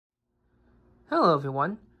Hello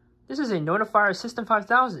everyone, this is a Notifier System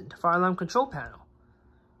 5000 fire alarm control panel.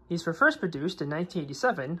 These were first produced in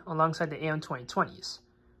 1987 alongside the AM2020s.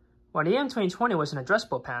 While the AM2020 was an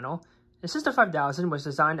addressable panel, the System 5000 was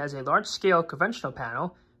designed as a large-scale conventional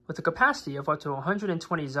panel with a capacity of up to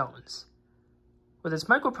 120 zones. With its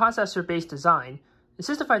microprocessor-based design, the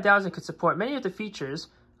System 5000 could support many of the features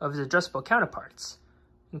of its addressable counterparts,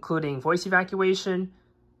 including voice evacuation,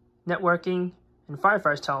 networking, and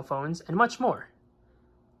firefighters' telephones, and much more.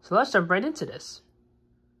 So let's jump right into this.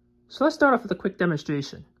 So let's start off with a quick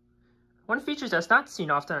demonstration. One feature that's not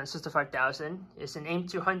seen often on System 5000 is an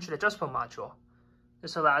AIM200 adjustable module.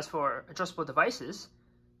 This allows for adjustable devices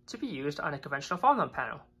to be used on a conventional fire alarm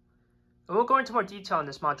panel. And we'll go into more detail on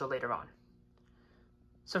this module later on.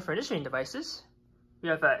 So for initiating devices, we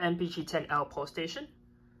have an MPG-10L pole station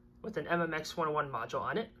with an MMX101 module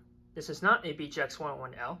on it. This is not a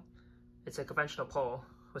BGX101L. It's a conventional pole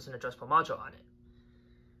with an adjustable module on it.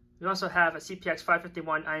 We also have a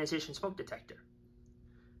CPX551 ionization smoke detector.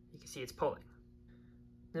 You can see it's pulling.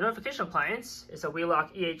 The notification appliance is a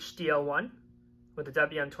Wheelock EHDL1 with a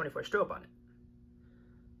WM24 strobe on it.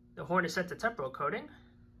 The horn is set to temporal coding.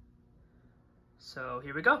 So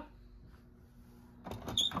here we go.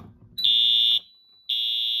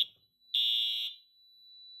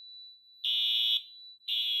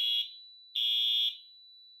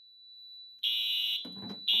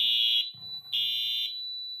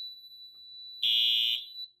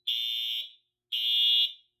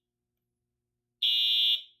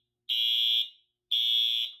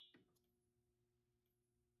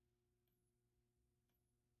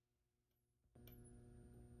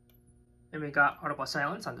 And we got audible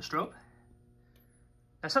silence on the strobe.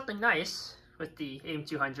 Now something nice with the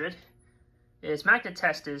AIM200 is magnet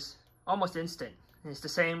test is almost instant. And it's the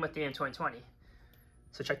same with the AM2020.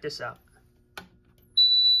 So check this out.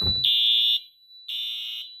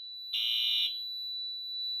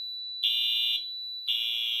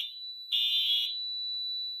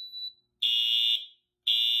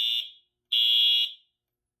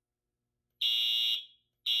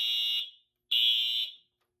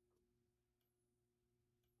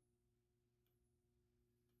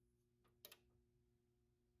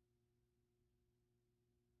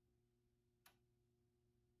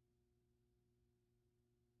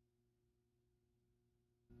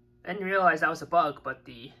 I didn't realize that was a bug, but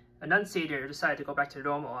the Annunciator decided to go back to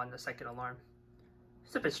normal on the second alarm.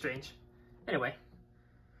 It's a bit strange. Anyway,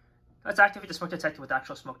 let's activate the smoke detector with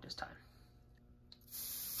actual smoke this time.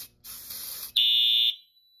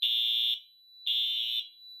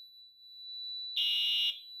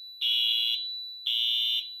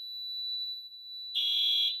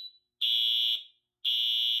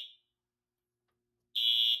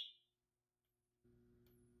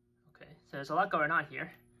 Okay, so there's a lot going on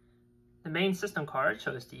here. The main system card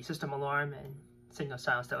shows the system alarm and signal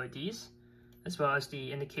silence LEDs, as well as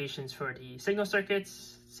the indications for the signal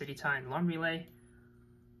circuits, city time alarm relay.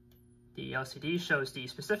 The LCD shows the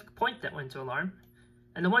specific point that went to alarm,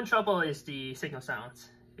 and the one trouble is the signal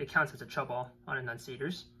silence. It counts as a trouble on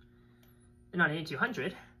Annunciators. And on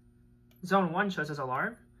AIM200, Zone 1 shows as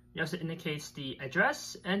alarm. It also indicates the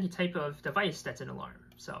address and the type of device that's an alarm.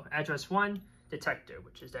 So address 1, detector,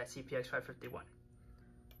 which is that CPX551.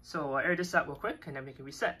 So I'll air this out real quick and then we can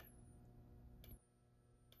reset.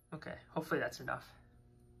 Okay, hopefully that's enough.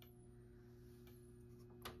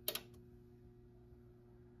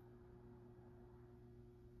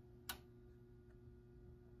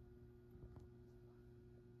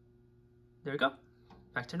 There we go,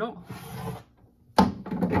 back to normal.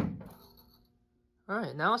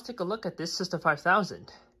 Alright, now let's take a look at this System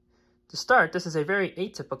 5000. To start, this is a very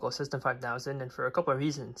atypical System 5000 and for a couple of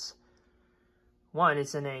reasons. One,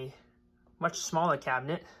 it's in a much smaller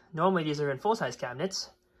cabinet. Normally these are in full-size cabinets,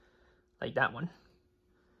 like that one.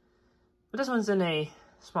 But this one's in a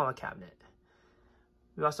smaller cabinet.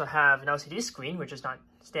 We also have an LCD screen, which is not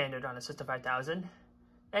standard on a System 5000,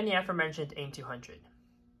 and the aforementioned AIM200.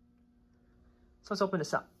 So let's open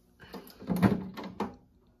this up.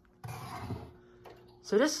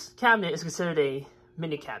 So this cabinet is considered a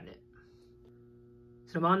mini cabinet.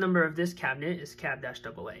 So the model number of this cabinet is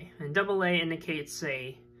cab-AA, and AA indicates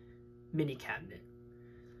a mini cabinet.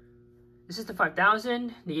 The System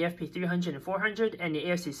 5000, the AFP 300 and 400, and the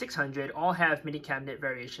AFC 600 all have mini cabinet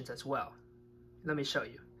variations as well. Let me show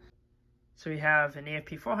you. So we have an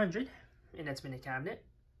AFP 400 in its mini cabinet,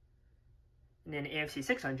 and then an AFC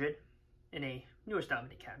 600 in a newer style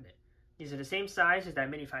mini cabinet. These are the same size as that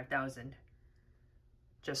Mini 5000,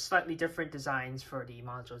 just slightly different designs for the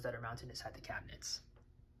modules that are mounted inside the cabinets.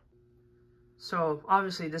 So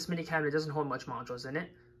obviously this mini cabinet doesn't hold much modules in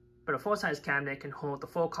it. but a full-size cabinet can hold the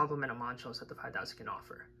full complement of modules that the 5000 can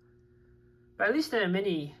offer. But at least in a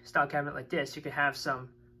mini style cabinet like this, you can have some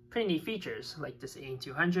pretty neat features like this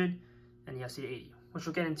AM200 and the LCD80, which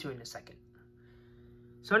we'll get into in a second.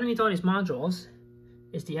 So underneath all these modules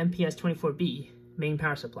is the MPS24B main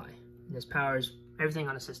power supply. And this powers everything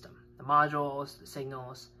on the system, the modules, the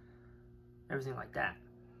signals, everything like that.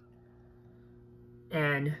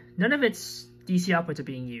 And none of its DC outputs are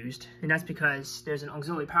being used, and that's because there's an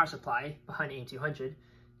auxiliary power supply behind AM200.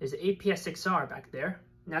 There's an APS6R back there,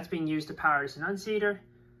 and that's being used to power this annunciator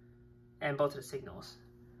and both of the signals.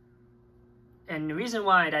 And the reason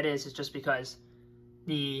why that is just because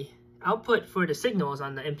the output for the signals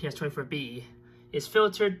on the MPS24B is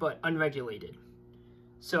filtered but unregulated.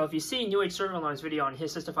 So if you see Newegg Server Alarm's video on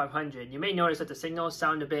his System 500, you may notice that the signals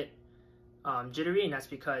sound a bit jittery, and that's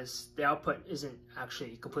because the output isn't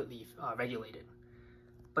actually completely regulated.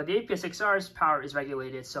 But the APS6R's power is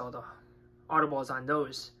regulated, so the audibles on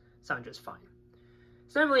those sound just fine.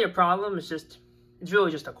 It's not really a problem, it's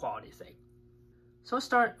really just a quality thing. So let's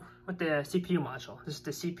start with the CPU module. This is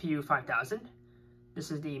the CPU 5000.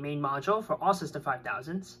 This is the main module for all System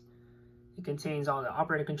 5000s. It contains all the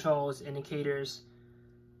operator controls, indicators,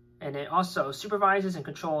 and it also supervises and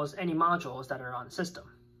controls any modules that are on the system,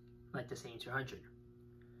 like the AM200.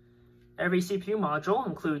 Every CPU module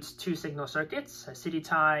includes 2 signal circuits, a city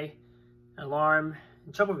tie, an alarm,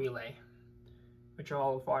 and trouble relay, which are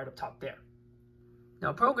all wired up top there.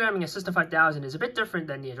 Now, programming a System 5000 is a bit different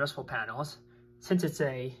than the addressable panels, since it's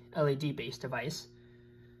a LED-based device.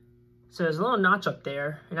 So there's a little notch up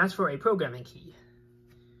there, and that's for a programming key.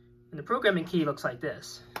 And the programming key looks like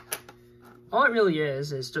this. All it really is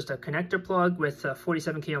just a connector plug with a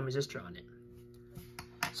 47 k ohm resistor on it.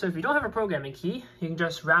 So if you don't have a programming key, you can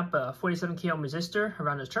just wrap a 47 k ohm resistor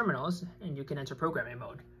around those terminals and you can enter programming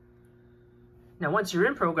mode. Now once you're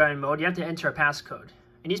in programming mode, you have to enter a passcode.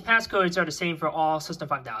 And these passcodes are the same for all System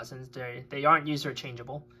 5000s. They aren't user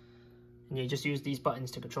changeable. And you just use these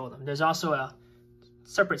buttons to control them. There's also a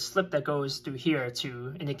separate slip that goes through here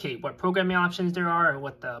to indicate what programming options there are and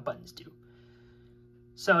what the buttons do.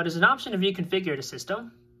 So there's an option to reconfigure the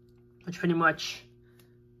system, which pretty much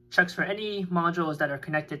checks for any modules that are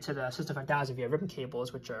connected to the System 5000 via ribbon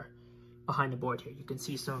cables, which are behind the board here. You can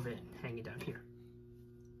see some of it hanging down here.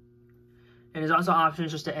 And there's also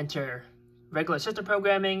options just to enter regular system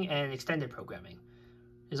programming and extended programming.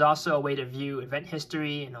 There's also a way to view event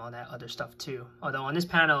history and all that other stuff too, although on this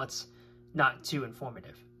panel it's not too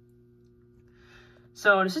informative.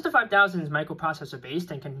 So the System 5000 is microprocessor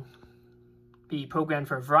based and can be programmed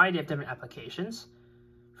for a variety of different applications.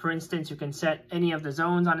 For instance, you can set any of the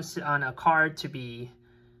zones on a card to be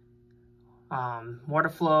water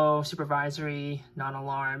flow, supervisory,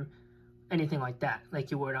 non-alarm, anything like that,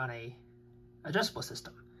 like you would on a addressable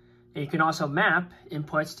system. And you can also map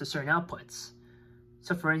inputs to certain outputs.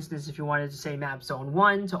 So for instance, if you wanted to say map zone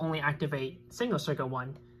 1 to only activate signal circuit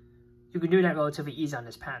 1, you can do that relatively easy on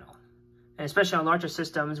this panel. And especially on larger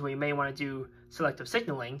systems where you may want to do selective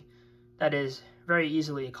signaling, that is very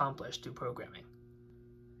easily accomplished through programming.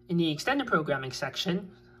 In the extended programming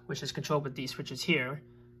section, which is controlled with these switches here,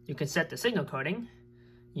 you can set the signal coding,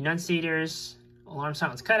 enunciators, alarm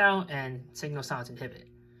silence cutout, and signal silence inhibit.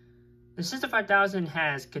 The System 5000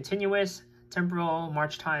 has continuous, temporal,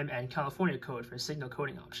 march time, and California code for signal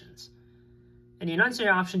coding options. And the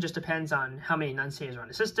enunciator option just depends on how many enunciators are on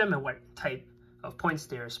the system and what type of points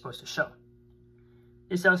they're supposed to show.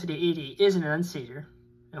 This LCD80 is an enunciator,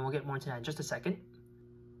 and we'll get more into that in just a second.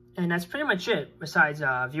 And that's pretty much it, besides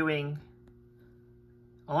viewing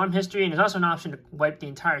alarm history, and there's also an option to wipe the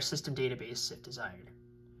entire system database if desired.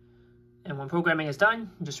 And when programming is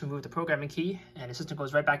done, you just remove the programming key, and the system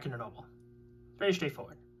goes right back into normal. Very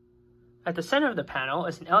straightforward. At the center of the panel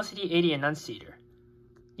is an LCD80 annunciator.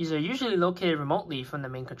 These are usually located remotely from the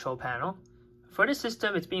main control panel. For this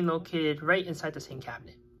system, it's being located right inside the same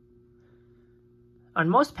cabinet. On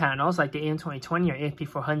most panels, like the AM2020 or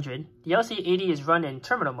AFP400, the LCD80 is run in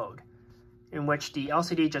terminal mode, in which the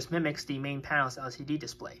LCD just mimics the main panel's LCD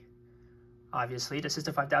display. Obviously, the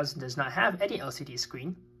System 5000 does not have any LCD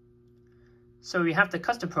screen, so we have to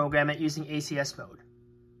custom program it using ACS mode.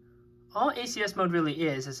 All ACS mode really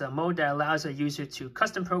is a mode that allows a user to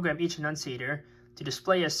custom program each annunciator to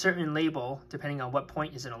display a certain label depending on what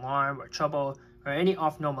point is an alarm or trouble or any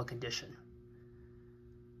off-normal condition.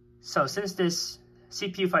 So since this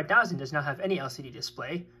CPU 5000 does not have any LCD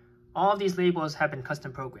display, all of these labels have been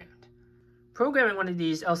custom programmed. Programming one of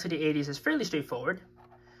these LCD80s is fairly straightforward.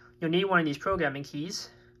 You'll need one of these programming keys,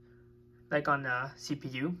 like on the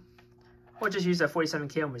CPU, or just use a 47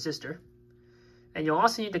 k ohm resistor. And you'll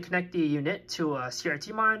also need to connect the unit to a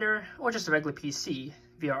CRT monitor or just a regular PC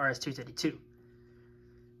via RS-232.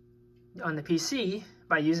 On the PC,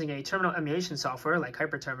 by using a terminal emulation software like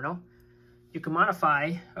HyperTerminal, you can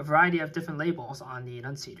modify a variety of different labels on the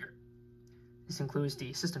Annunciator. This includes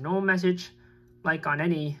the system normal message, like on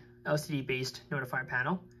any LCD-based Notifier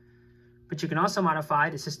panel, but you can also modify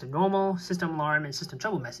the system normal, system alarm, and system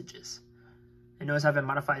trouble messages. And those have been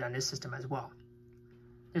modified on this system as well.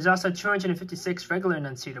 There's also 256 regular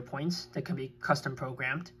Annunciator points that can be custom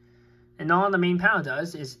programmed, and all the main panel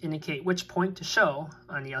does is indicate which point to show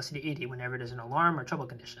on the LCD80 whenever there's an alarm or trouble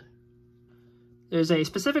condition. There's a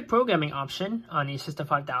specific programming option on the System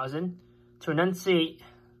 5000 to enunciate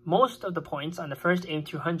most of the points on the first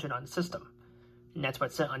AM200 on the system, and that's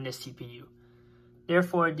what's set on this CPU.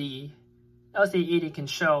 Therefore, the LCD80 can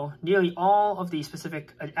show nearly all of the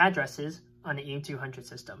specific addresses on the AM200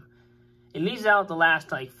 system. It leaves out the last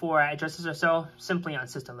 4 addresses or so simply on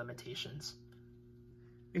system limitations.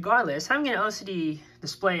 Regardless, having an LCD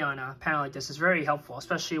display on a panel like this is very helpful,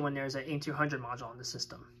 especially when there's an AM200 module on the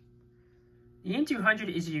system. The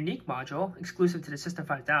AM200 is a unique module exclusive to the System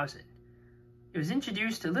 5000. It was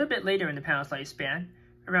introduced a little bit later in the panel's lifespan,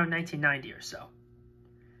 around 1990 or so.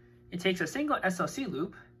 It takes a single SLC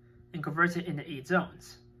loop and converts it into 8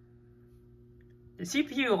 zones. The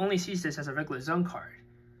CPU only sees this as a regular zone card,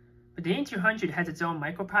 but the AM200 has its own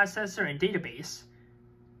microprocessor and database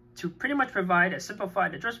to pretty much provide a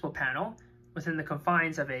simplified addressable panel within the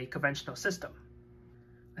confines of a conventional system.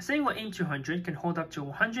 A single AM200 can hold up to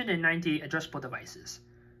 190 addressable devices,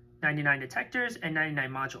 99 detectors, and 99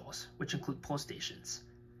 modules, which include pull stations.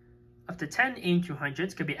 Up to 10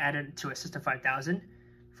 AM200s can be added to a System 5000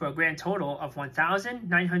 for a grand total of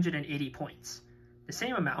 1,980 points, the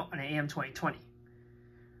same amount on an AM2020.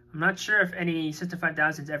 I'm not sure if any System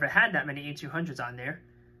 5000s ever had that many AM200s on there,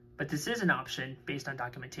 but this is an option based on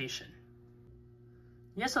documentation.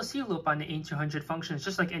 The SLC loop on the AM200 functions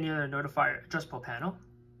just like any other Notifier addressable panel.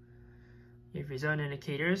 You have your zone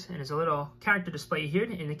indicators, and there's a little character display here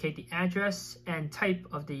to indicate the address and type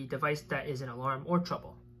of the device that is in alarm or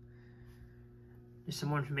trouble. There's some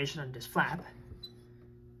more information on this flap.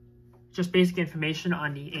 Just basic information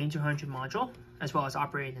on the AM200 module, as well as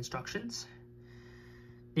operating instructions.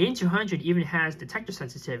 The AM200 even has detector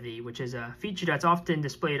sensitivity, which is a feature that's often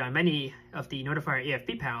displayed on many of the Notifier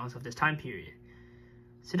AFP panels of this time period.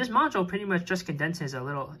 So this module pretty much just condenses a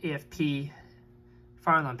little AFP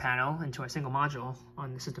fire alarm panel into a single module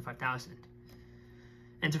on the System 5000.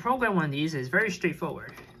 And to program one of these is very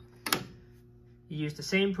straightforward. You use the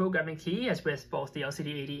same programming key as with both the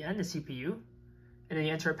LCD80 and the CPU, and then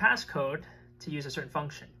you enter a passcode to use a certain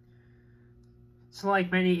function. So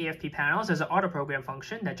like many AFP panels, there's an auto program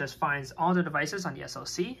function that just finds all the devices on the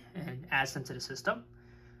SLC and adds them to the system.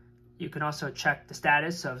 You can also check the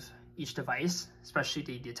status of each device, especially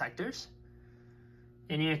the detectors.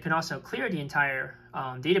 And you can also clear the entire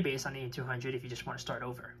database on the AM200 if you just want to start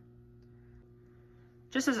over.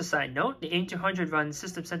 Just as a side note, the AM200 runs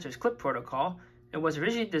System Center's CLIP protocol and was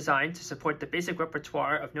originally designed to support the basic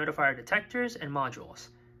repertoire of Notifier detectors and modules.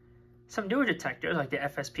 Some newer detectors, like the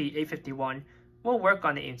FSP-851, will work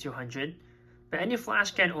on the AM200, but any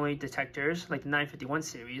flash-scan-only detectors, like the 951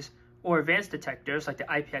 series, or advanced detectors, like the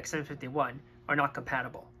IPX751, are not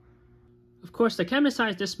compatible. Of course, the camera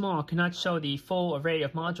size this small cannot show the full array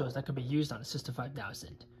of modules that can be used on a System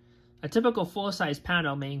 5000. A typical full-size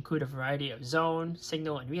panel may include a variety of zone,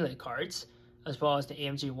 signal, and relay cards, as well as the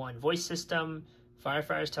AMG1 voice system,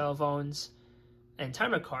 firefighters' telephones, and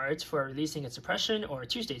timer cards for releasing and suppression or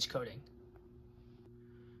two-stage coding.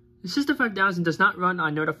 The System 5000 does not run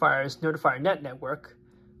on Notifier's Notifier Net network,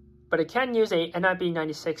 but it can use a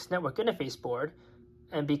NIB96 network interface board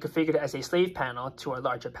and be configured as a slave panel to a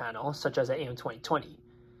larger panel, such as an AM2020.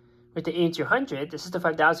 With the AM200, the System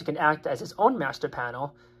 5000 can act as its own master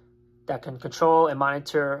panel that can control and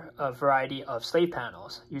monitor a variety of slave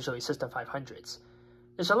panels, usually System 500s.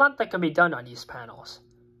 There's a lot that can be done on these panels.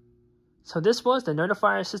 So this was the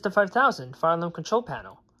Notifier System 5000 fire alarm control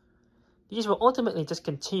panel. These were ultimately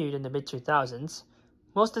discontinued in the mid-2000s.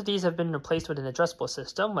 Most of these have been replaced with an addressable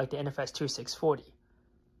system like the NFS2640.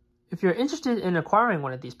 If you're interested in acquiring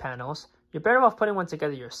one of these panels, you're better off putting one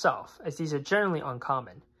together yourself, as these are generally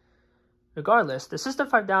uncommon. Regardless, the System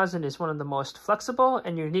 5000 is one of the most flexible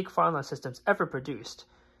and unique fire alarm systems ever produced,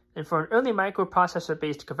 and for an early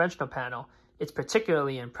microprocessor-based conventional panel, it's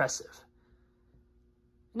particularly impressive.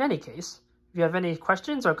 In any case, if you have any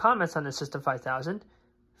questions or comments on the System 5000,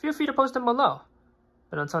 feel free to post them below.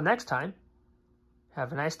 But until next time,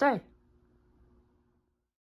 have a nice day.